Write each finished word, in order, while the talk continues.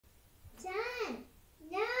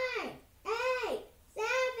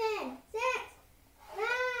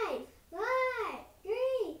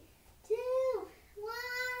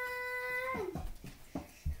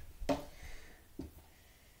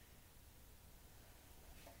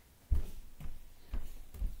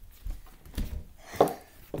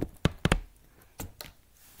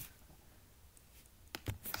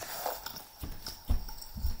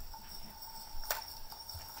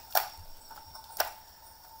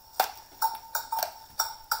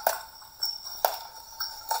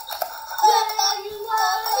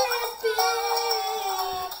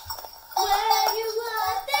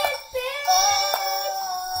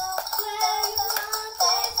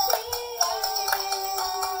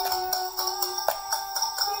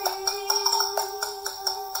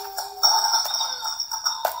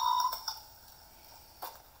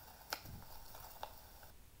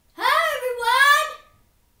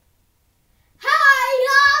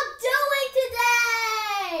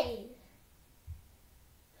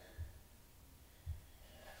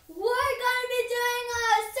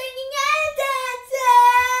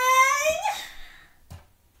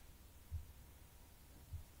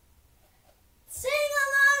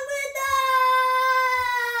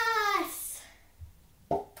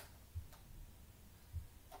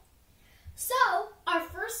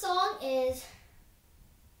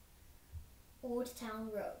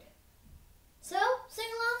town road. So, sing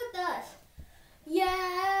along with us.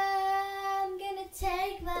 Yeah, I'm gonna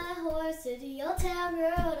take my horse to the old town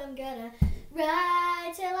road. I'm gonna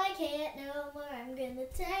ride till I can't no more. I'm gonna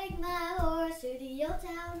take my horse to the old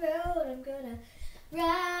town road. I'm gonna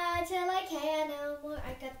ride till I can't no more.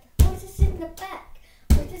 I got the horses in the back,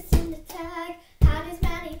 horses in the tag. Hat is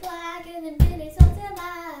Matty Black and the minutes on the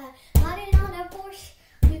line. Riding on a Porsche,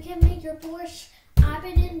 you can make your Porsche. I've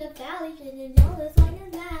been in the valley and in all this long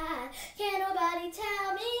as that. Can't nobody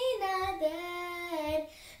tell me nothing.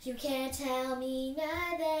 You can't tell me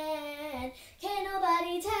nothing. Can't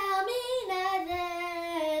nobody tell me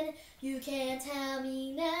nothing. You can't tell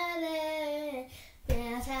me nothing.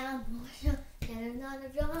 Downtown Marshall, standing on the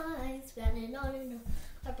vine, spending on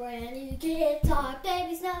a brand new guitar.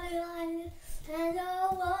 Baby's not alive, and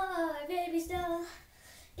no more. Baby's still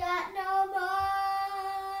got no more.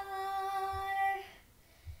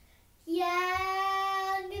 Yeah,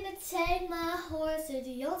 I'm gonna take my horse to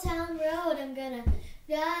the old town road. I'm gonna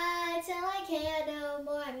ride till I can't no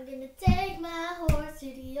more. I'm gonna take my horse to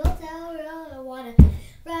the old town road. I wanna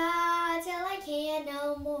ride till I can't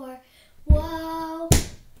no more. Whoa,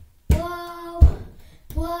 whoa,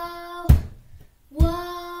 whoa,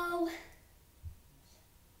 whoa.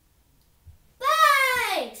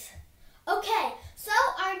 Thanks! Okay, so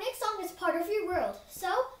our next song is Part of Your World. So,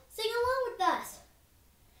 sing along with us.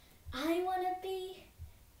 I wanna be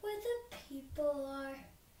where the people are.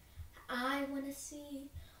 I wanna see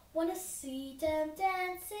them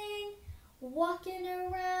dancing, walking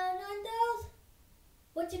around on those,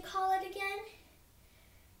 what you call it again?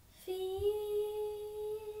 Feet.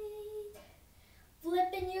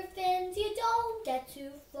 Flipping your fins, you don't get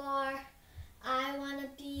too far. I wanna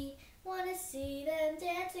see them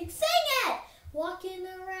dancing. Sing it! Walking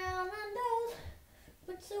around on those,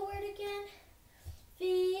 what's the word again?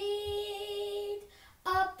 Feet.